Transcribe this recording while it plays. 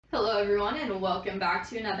Hello, everyone, and welcome back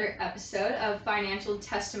to another episode of Financial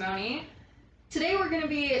Testimony. Today, we're going to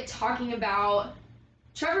be talking about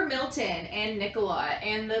Trevor Milton and Nikola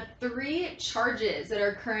and the three charges that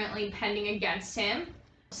are currently pending against him.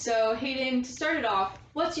 So, Hayden, to start it off,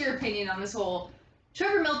 what's your opinion on this whole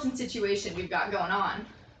Trevor Milton situation we've got going on?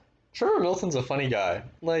 Trevor Milton's a funny guy.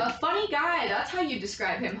 A funny guy, that's how you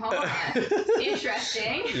describe him, huh?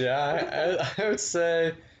 Interesting. Yeah, I would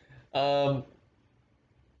say, um,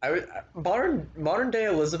 modern day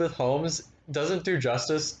Elizabeth Holmes doesn't do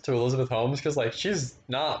justice to Elizabeth Holmes because she's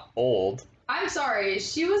not old. I'm sorry,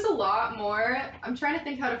 she was a lot more, I'm trying to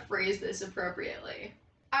think how to phrase this appropriately.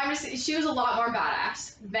 She was a lot more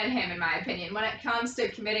badass than him, in my opinion, when it comes to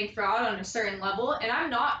committing fraud on a certain level, and I'm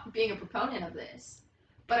not being a proponent of this,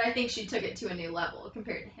 but I think she took it to a new level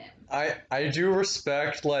compared to him. I do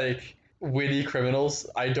respect witty criminals.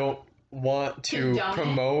 I don't want to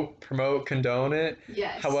condone it.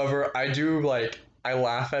 Yes. However, I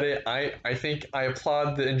laugh at it. I think I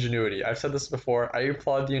applaud the ingenuity. I've said this before. I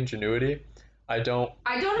applaud the ingenuity. I don't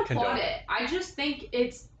applaud it. I just think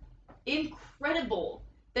it's incredible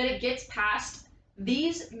that it gets past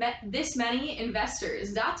this many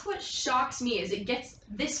investors. That's what shocks me, is it gets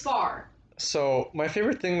this far. So my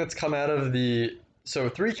favorite thing that's come out of 3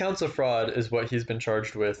 counts of fraud is what he's been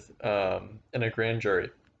charged with in a grand jury.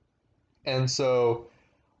 And so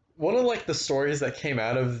one of the stories that came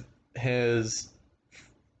out of his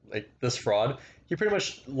this fraud, he pretty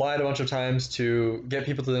much lied a bunch of times to get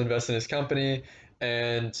people to invest in his company,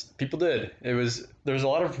 and people did. There's a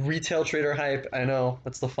lot of retail trader hype. I know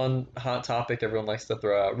that's the fun hot topic everyone likes to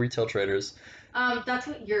throw out, retail traders. That's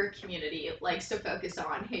what your community likes to focus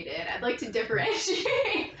on, Hayden. I'd like to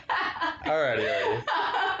differentiate that. Alrighty.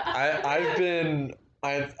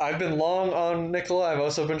 I've been long on Nikola. I've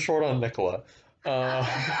also been short on Nikola.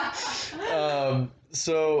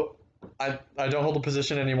 So I don't hold a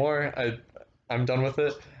position anymore. I'm done with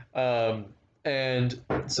it. And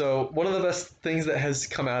so one of the best things that has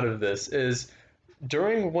come out of this is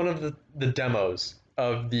during one of the demos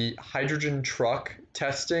of the hydrogen truck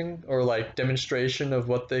testing, or demonstration of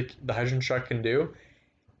what the hydrogen truck can do,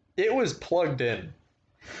 it was plugged in.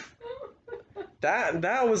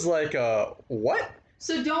 That was what?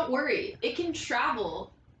 So don't worry, it can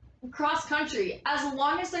travel cross country as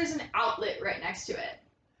long as there's an outlet right next to it.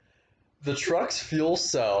 The truck's fuel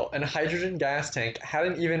cell and hydrogen gas tank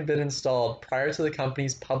hadn't even been installed prior to the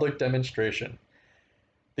company's public demonstration.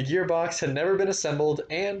 The gearbox had never been assembled,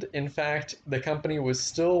 and, in fact, the company was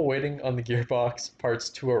still waiting on the gearbox parts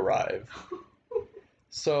to arrive.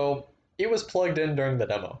 So, it was plugged in during the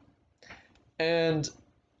demo. And,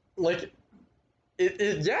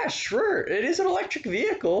 yeah, sure, it is an electric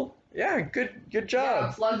vehicle. Yeah, good job.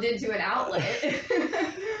 Yeah, plugged into an outlet.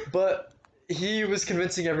 But he was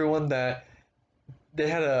convincing everyone that they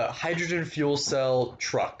had a hydrogen fuel cell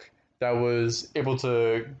truck that was able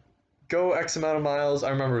to go X amount of miles. I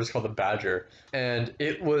remember it was called the Badger. And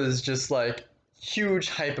it was just huge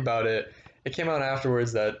hype about it. It came out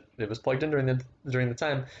afterwards that it was plugged in during the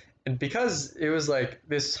time. And because it was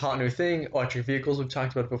this hot new thing, electric vehicles, we've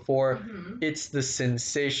talked about it before, It's the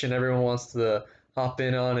sensation everyone wants to hop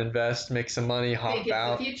in on, invest, make some money, hop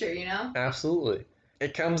out. It's the future, you know? Absolutely.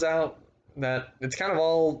 It comes out that it's kind of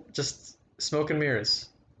all just smoke and mirrors.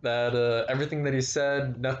 That everything that he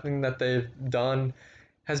said, nothing that they've done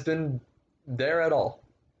has been there at all.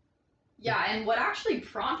 Yeah, and what actually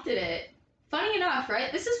prompted it, funny enough,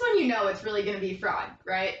 right? This is when you know it's really going to be fraud,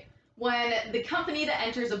 right? When the company that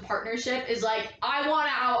enters a partnership is I want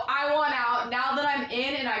out. Now that I'm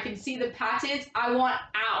in and I can see the patents, I want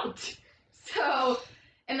out. So,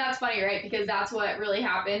 and that's funny, right? Because that's what really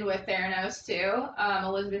happened with Theranos too.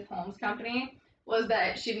 Elizabeth Holmes' company, was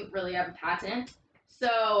that she didn't really have a patent.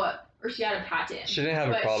 So, or she had a patent. She didn't have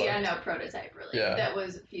a product. But she had no prototype really that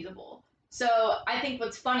was feasible. So I think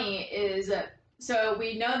what's funny is, so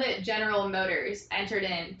we know that General Motors entered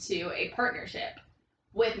into a partnership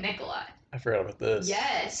with Nikola. I forgot about this.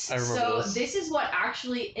 Yes. I remember this is what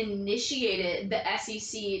actually initiated the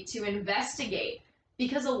SEC to investigate,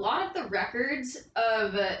 because a lot of the records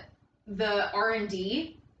of the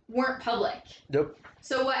R&D weren't public. Yep.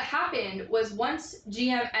 So what happened was, once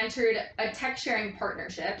GM entered a tech sharing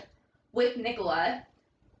partnership with Nikola,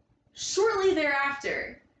 shortly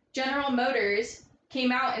thereafter, General Motors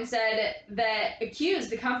came out and said that accused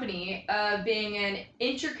the company of being an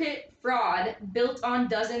intricate fraud built on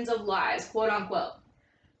dozens of lies, quote unquote.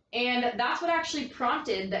 And that's what actually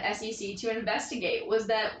prompted the SEC to investigate, was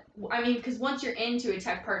that, because once you're into a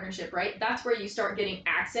tech partnership, right, that's where you start getting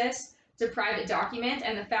access to private documents,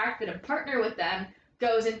 and the fact that a partner with them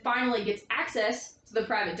goes and finally gets access to the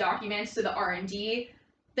private documents, to the R&D,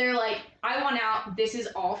 they're like, I want out, this is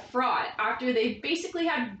all fraud, after they basically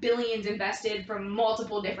had billions invested from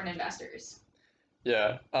multiple different investors.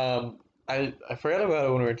 Yeah. I forgot about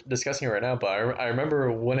it when we were discussing it right now, but I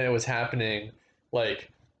remember when it was happening, like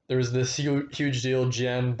there was this huge deal.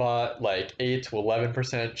 GM bought like 8 to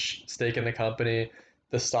 11% stake in the company.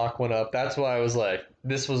 The stock went up. That's why I was like,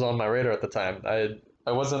 this was on my radar at the time.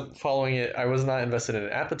 I wasn't following it. I was not invested in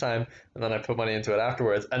it at the time, and then I put money into it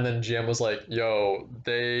afterwards. And then GM was like, "Yo,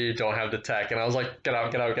 they don't have the tech," and I was like, "Get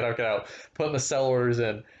out, get out, get out, get out!" Putting the sell orders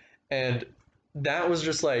in, and that was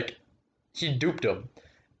just like he duped them.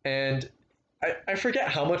 And I forget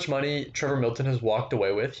how much money Trevor Milton has walked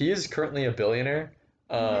away with. He is currently a billionaire.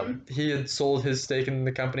 He had sold his stake in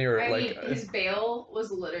the company, or I like mean, his bail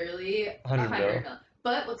was literally 100 100 mil. million.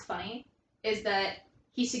 But what's funny is that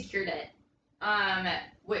he secured it. And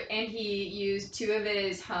he used 2 of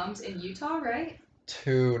his homes in Utah, right?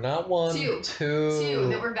 Two, not one, Two. two. 2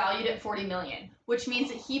 that were valued at 40 million, which means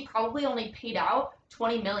that he probably only paid out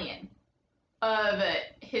 20 million of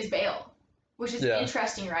his bail, which is Yeah.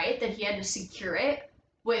 interesting, right? That he had to secure it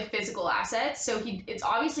with physical assets. So it's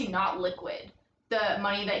obviously not liquid. The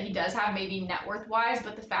money that he does have, maybe net worth wise,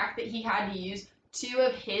 but the fact that he had to use 2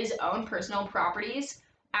 of his own personal properties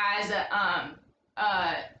as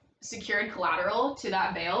secured collateral to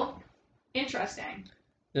that bail, interesting.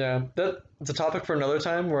 Yeah, that's a topic for another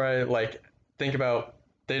time where I like think about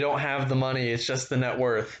they don't have the money, it's just the net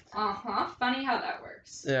worth. Funny how that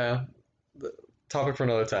works. Yeah, topic for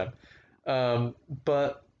another time.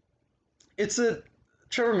 But it's a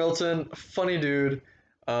Trevor Milton, funny dude.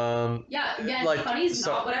 Yeah, again, like, funny's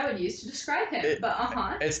so- not what I would use to describe him,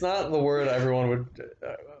 but It's not the word everyone would,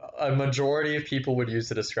 a majority of people would use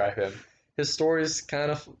to describe him. His story's kind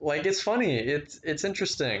of like it's funny. It's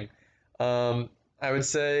interesting. I would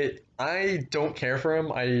say I don't care for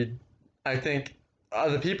him. I think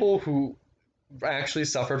the people who actually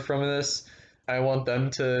suffered from this, I want them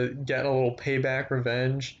to get a little payback,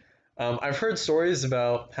 revenge. I've heard stories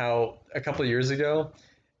about how a couple of years ago,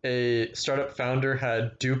 a startup founder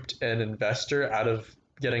had duped an investor out of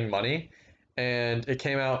getting money, and it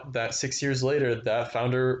came out that 6 years later, that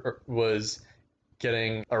founder was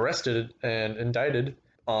getting arrested and indicted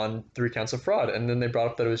on 3 counts of fraud. And then they brought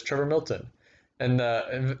up that it was Trevor Milton. And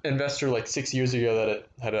the investor, like 6 years ago,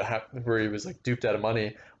 that it had where he was like duped out of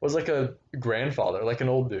money, was like a grandfather, like an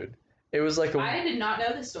old dude. It was like I did not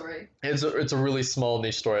know this story. It's a really small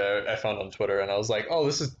niche story I found on Twitter, and I was like, oh,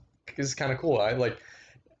 this is kind of cool. I like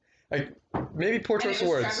maybe poor And it choice was of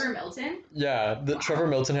words. Trevor Milton? Yeah, Wow. Trevor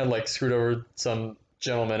Milton had like screwed over some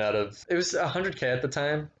gentleman out of it was 100K at the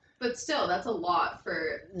time. But still, that's a lot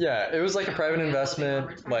for Yeah, it was like a private living on investment.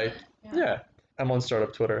 retirement. Like yeah, I'm on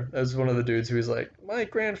startup Twitter. As one of the dudes who was like, my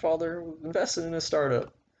grandfather invested in a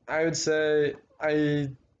startup. I would say I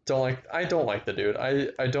don't like the dude.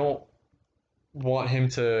 I don't want him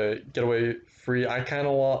to get away free. I kind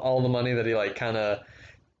of want all the money that he like kind of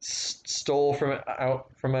stole from out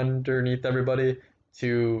from underneath everybody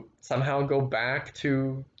to somehow go back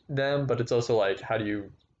to them. But it's also like, how do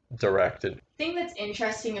you direct it? Thing that's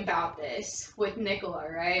interesting about this with Nikola,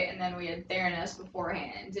 right? And then we had Theranos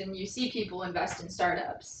beforehand, and you see people invest in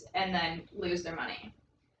startups and then lose their money.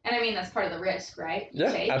 And I mean, that's part of the risk, right? You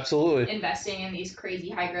Yeah, take absolutely. investing in these crazy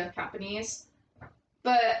high growth companies.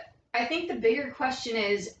 But I think the bigger question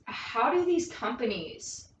is, how do these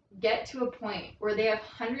companies get to a point where they have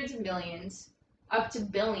hundreds of millions up to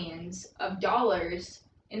billions of dollars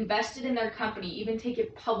invested in their company, even take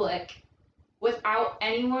it public, without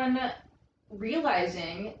anyone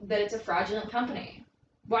realizing that it's a fraudulent company?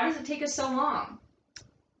 Why does it take us so long?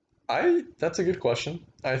 That's a good question.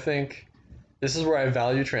 I think this is where I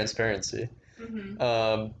value transparency.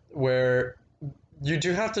 Where you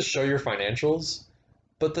do have to show your financials,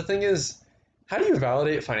 but the thing is, how do you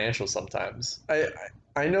validate financials sometimes?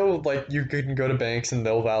 I know like you can go to banks and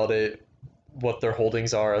they'll validate what their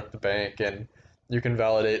holdings are at the bank, and you can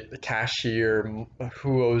validate the cashier,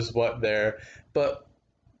 who owes what there, but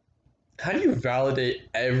how do you validate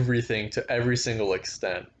everything to every single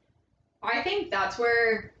extent? I think that's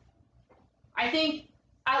where, I think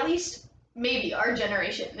at least maybe our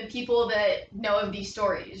generation, the people that know of these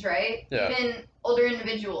stories, right? Yeah. Even older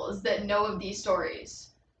individuals that know of these stories,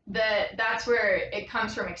 that's where it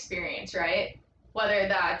comes from experience, right? Whether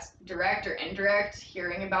that's direct or indirect,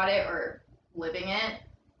 hearing about it or living it.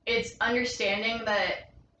 It's understanding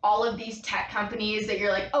that all of these tech companies that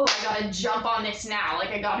you're like, oh, I gotta jump on this now. Like,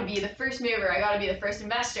 I gotta be the first mover. I gotta be the first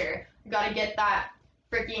investor. I gotta get that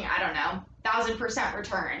freaking, I don't know, 1,000%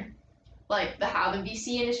 return. Like how the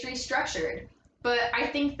VC industry is structured. But I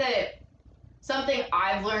think that something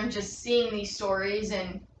I've learned just seeing these stories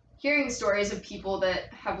and hearing stories of people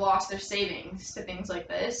that have lost their savings to things like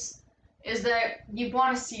this is that you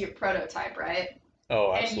want to see a prototype, right?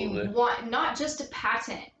 Oh, And you absolutely. want not just a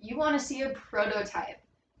patent, you want to see a prototype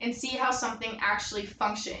and see how something actually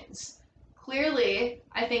functions. Clearly,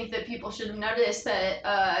 I think that people should have noticed that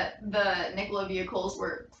the Nikola vehicles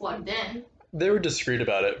were plugged in. They were discreet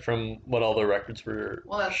about it from what all the records were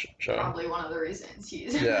Well, that's showing. probably one of the reasons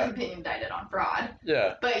he's Yeah. being indicted on fraud.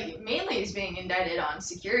 Yeah. But mainly he's being indicted on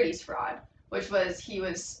securities fraud, which was he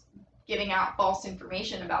was giving out false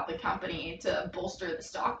information about the company to bolster the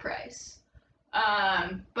stock price.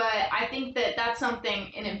 But I think that that's something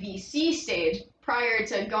in a VC stage, prior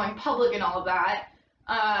to going public and all of that,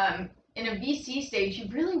 in a VC stage, you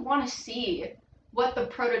really want to see what the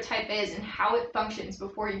prototype is and how it functions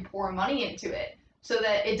before you pour money into it, so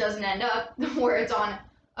that it doesn't end up where it's on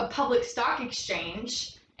a public stock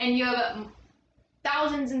exchange and you have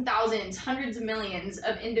thousands and thousands, hundreds of millions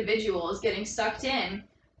of individuals getting sucked in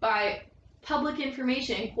by public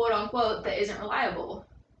information, quote unquote, that isn't reliable.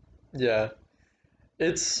 Yeah.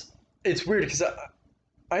 It's weird because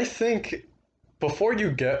I think before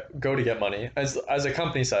you go to get money as a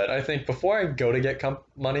company side, I think before I go to get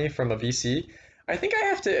money from a VC, I think I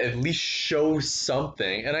have to at least show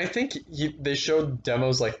something. And I think they showed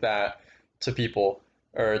demos like that to people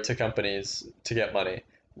or to companies to get money.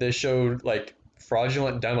 They showed like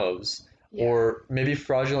fraudulent demos Yeah. or maybe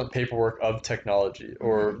fraudulent paperwork of technology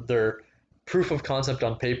or their proof of concept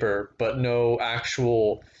on paper, but no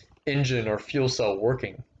actual engine or fuel cell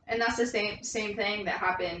working. And that's the same thing that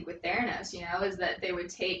happened with Theranos, you know, is that they would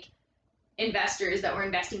take investors that were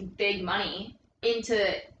investing big money into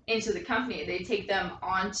the company. They'd take them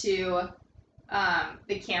onto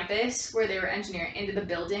the campus where they were engineering, into the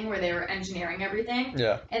building where they were engineering everything.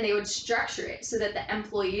 Yeah. And they would structure it so that the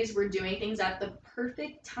employees were doing things at the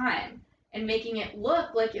perfect time and making it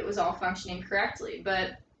look like it was all functioning correctly.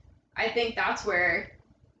 But I think that's where,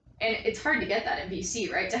 and it's hard to get that in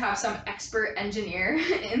VC, right? To have some expert engineer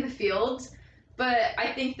in the field. But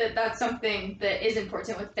I think that that's something that is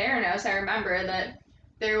important with Theranos. I remember that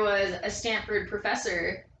there was a Stanford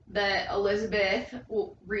professor that Elizabeth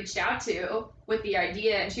reached out to with the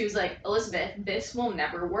idea, and she was like, Elizabeth, this will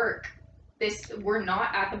never work. We're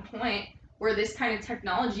not at the point where this kind of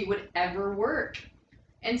technology would ever work.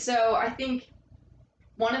 And so I think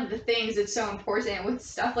one of the things that's so important with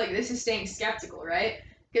stuff like this is staying skeptical, right?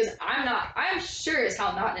 Because I'm sure as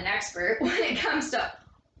hell not an expert when it comes to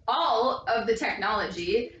all of the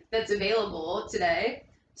technology that's available today.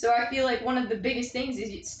 So I feel like one of the biggest things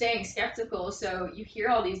is staying skeptical. So you hear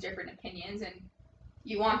all these different opinions and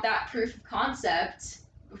you want that proof of concept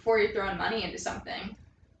before you're throwing money into something.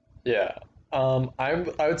 Yeah. I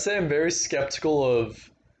would say I'm very skeptical of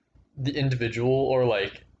the individual or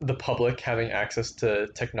like the public having access to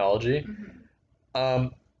technology.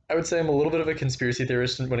 I would say I'm a little bit of a conspiracy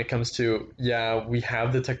theorist when it comes to, yeah, we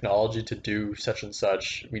have the technology to do such and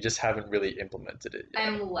such. We just haven't really implemented it yet.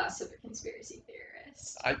 I'm less of a conspiracy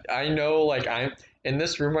theorist. I know, like, I'm in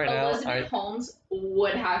this room right now. Elizabeth Holmes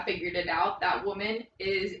would have figured it out. That woman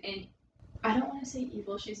is I don't want to say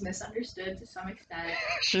evil. She's misunderstood to some extent.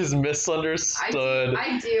 She's misunderstood.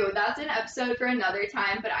 I do. That's an episode for another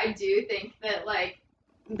time, but I do think that, like,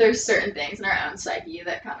 there's certain things in our own psyche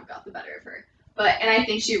that kind of got the better of her. And I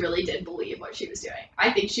think she really did believe what she was doing.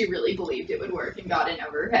 I think she really believed it would work and got in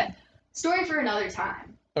over her head. Story for another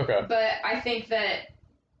time. Okay. But I think that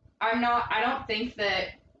I don't think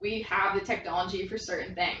that we have the technology for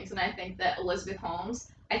certain things. And I think that Elizabeth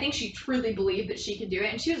Holmes, I think she truly believed that she could do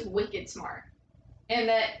it, and she was wicked smart. And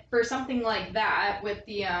that for something like that, with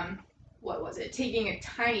the, what was it, taking a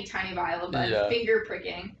tiny, tiny vial of blood, finger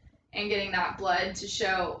pricking, and getting that blood to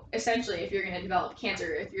show, essentially, if you're going to develop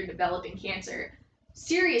cancer, if you're developing cancer,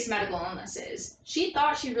 serious medical illnesses. She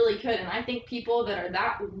thought she really could, and I think people that are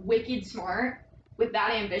that wicked smart with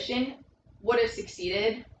that ambition would have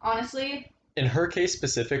succeeded, honestly. In her case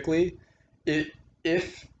specifically,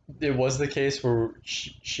 if it was the case where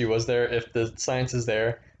she was there, if the science is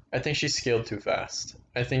there, I think she scaled too fast.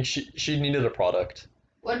 I think she needed a product.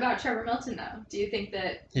 What about Trevor Milton, though? Do you think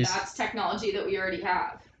that that's technology that we already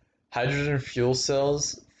have? Hydrogen fuel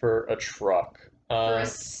cells for a truck. For a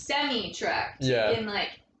semi-truck. Yeah. In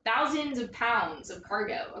like thousands of pounds of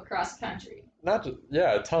cargo across the country.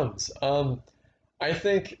 Tons. I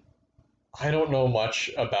think I don't know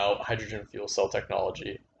much about hydrogen fuel cell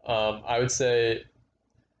technology. I would say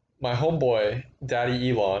my homeboy, Daddy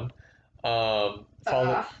Elon,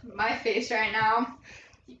 my face right now.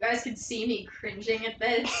 You guys could see me cringing at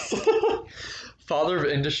this. Father of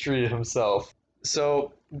industry himself.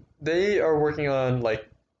 So they are working on like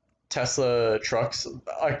Tesla trucks,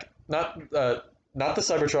 like not the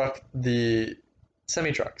Cybertruck, the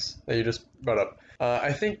semi trucks that you just brought up.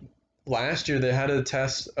 I think last year they had to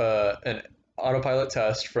test an autopilot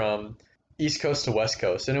test from East Coast to West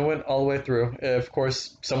Coast, and it went all the way through. Of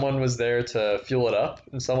course, someone was there to fuel it up,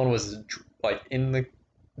 and someone was like in the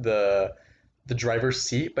the driver's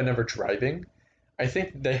seat but never driving. I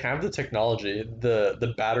think they have the technology,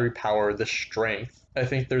 the battery power, the strength. I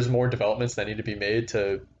think there's more developments that need to be made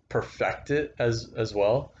to perfect it as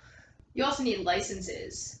well. You also need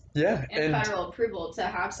licenses Yeah, and federal approval to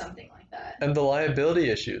have something like that. and the liability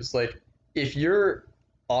issues. Like if your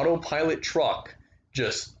autopilot truck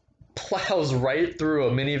just plows right through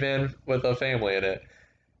a minivan with a family in it,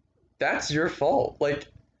 that's your fault. Like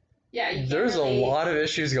Yeah, you can't there's a really, lot of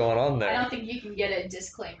issues going on I there. don't think you can get a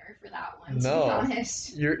disclaimer for that one, to be No,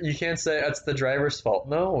 honest. you can't say that's the driver's fault.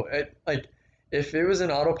 No, like if it was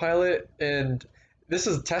an autopilot, and this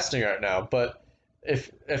is testing right now, but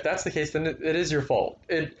if that's the case, then it is your fault.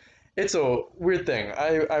 It's a weird thing.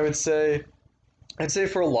 I would say I'd say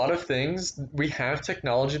for a lot of things we have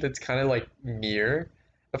technology that's kind of like near.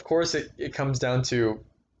 Of course, it comes down to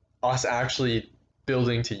us actually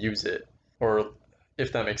building to use it, or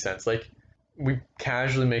if that makes sense. Like we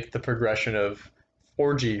casually make the progression of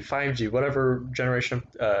 4G, 5G, whatever generation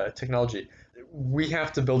of technology. We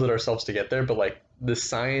have to build it ourselves to get there, but like the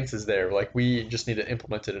science is there. Like we just need to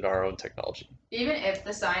implement it in our own technology. Even if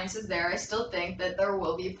the science is there, I still think that there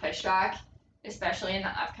will be pushback, especially in the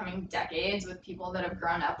upcoming decades with people that have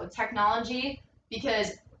grown up with technology.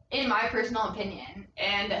 Because, in my personal opinion,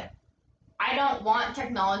 and I don't want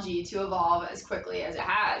technology to evolve as quickly as it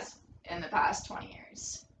has in the past 20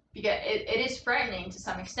 years. Because it is frightening to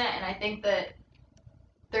some extent, and I think that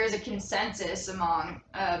there's a consensus among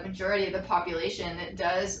a majority of the population that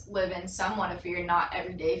does live in somewhat of fear, not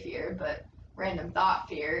everyday fear, but random thought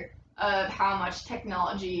fear of how much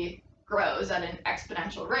technology grows at an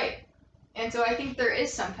exponential rate. And so I think there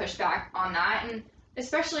is some pushback on that, and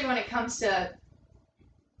especially when it comes to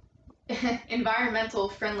environmental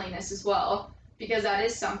friendliness as well, because that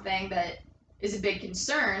is something that is a big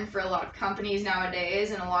concern for a lot of companies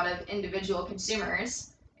nowadays and a lot of individual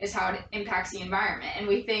consumers is how it impacts the environment. And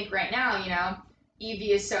we think right now, EV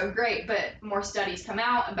is so great, but more studies come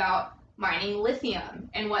out about mining lithium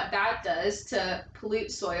and what that does to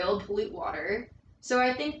pollute soil, pollute water. So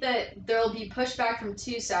I think that there'll be pushback from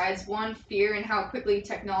two sides. One, fear in how quickly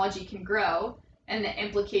technology can grow and the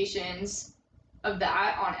implications of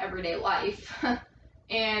that on everyday life.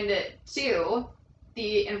 And two,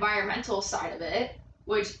 the environmental side of it,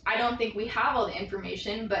 which I don't think we have all the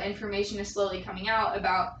information, but information is slowly coming out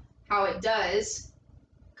about how it does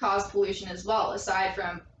cause pollution as well, aside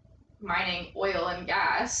from mining oil and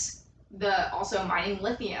gas, the also mining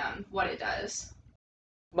lithium, what it does.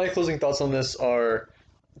 My closing thoughts on this are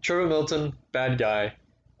Trevor Milton, bad guy.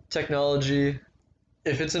 Technology,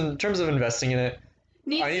 if it's in terms of investing in it,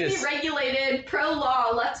 Needs I need to be to. regulated, pro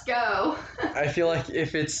law, let's go. I feel like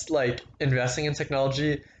if it's like investing in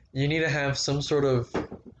technology, you need to have some sort of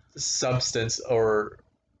substance or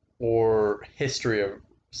history of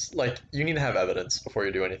like you need to have evidence before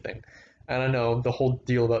you do anything. And I know the whole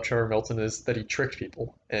deal about Trevor Milton is that he tricked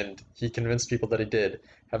people and he convinced people that he did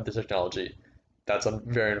have the technology. That's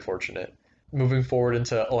very unfortunate. Moving forward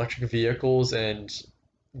into electric vehicles and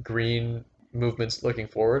green movements looking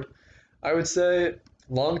forward, I would say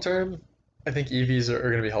long term, I think EVs are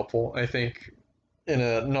going to be helpful. I think in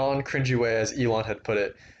a non cringy way, as Elon had put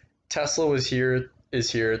it, Tesla is here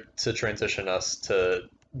to transition us to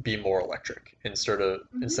be more electric instead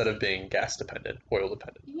of being gas dependent, oil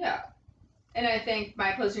dependent. Yeah. And I think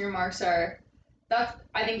my closing remarks are that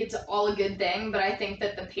I think it's all a good thing, but I think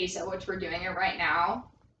that the pace at which we're doing it right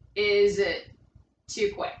now is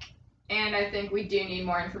too quick. And I think we do need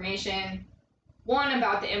more information. One,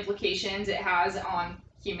 about the implications it has on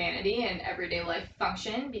humanity and everyday life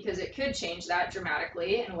function, because it could change that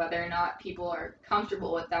dramatically, and whether or not people are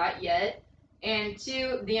comfortable with that yet. And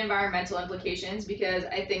two, the environmental implications, because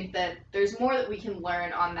I think that there's more that we can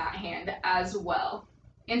learn on that hand as well.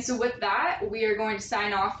 And so with that, we are going to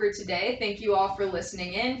sign off for today. Thank you all for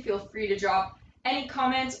listening in. Feel free to drop any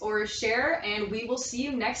comments or share, and we will see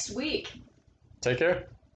you next week. Take care.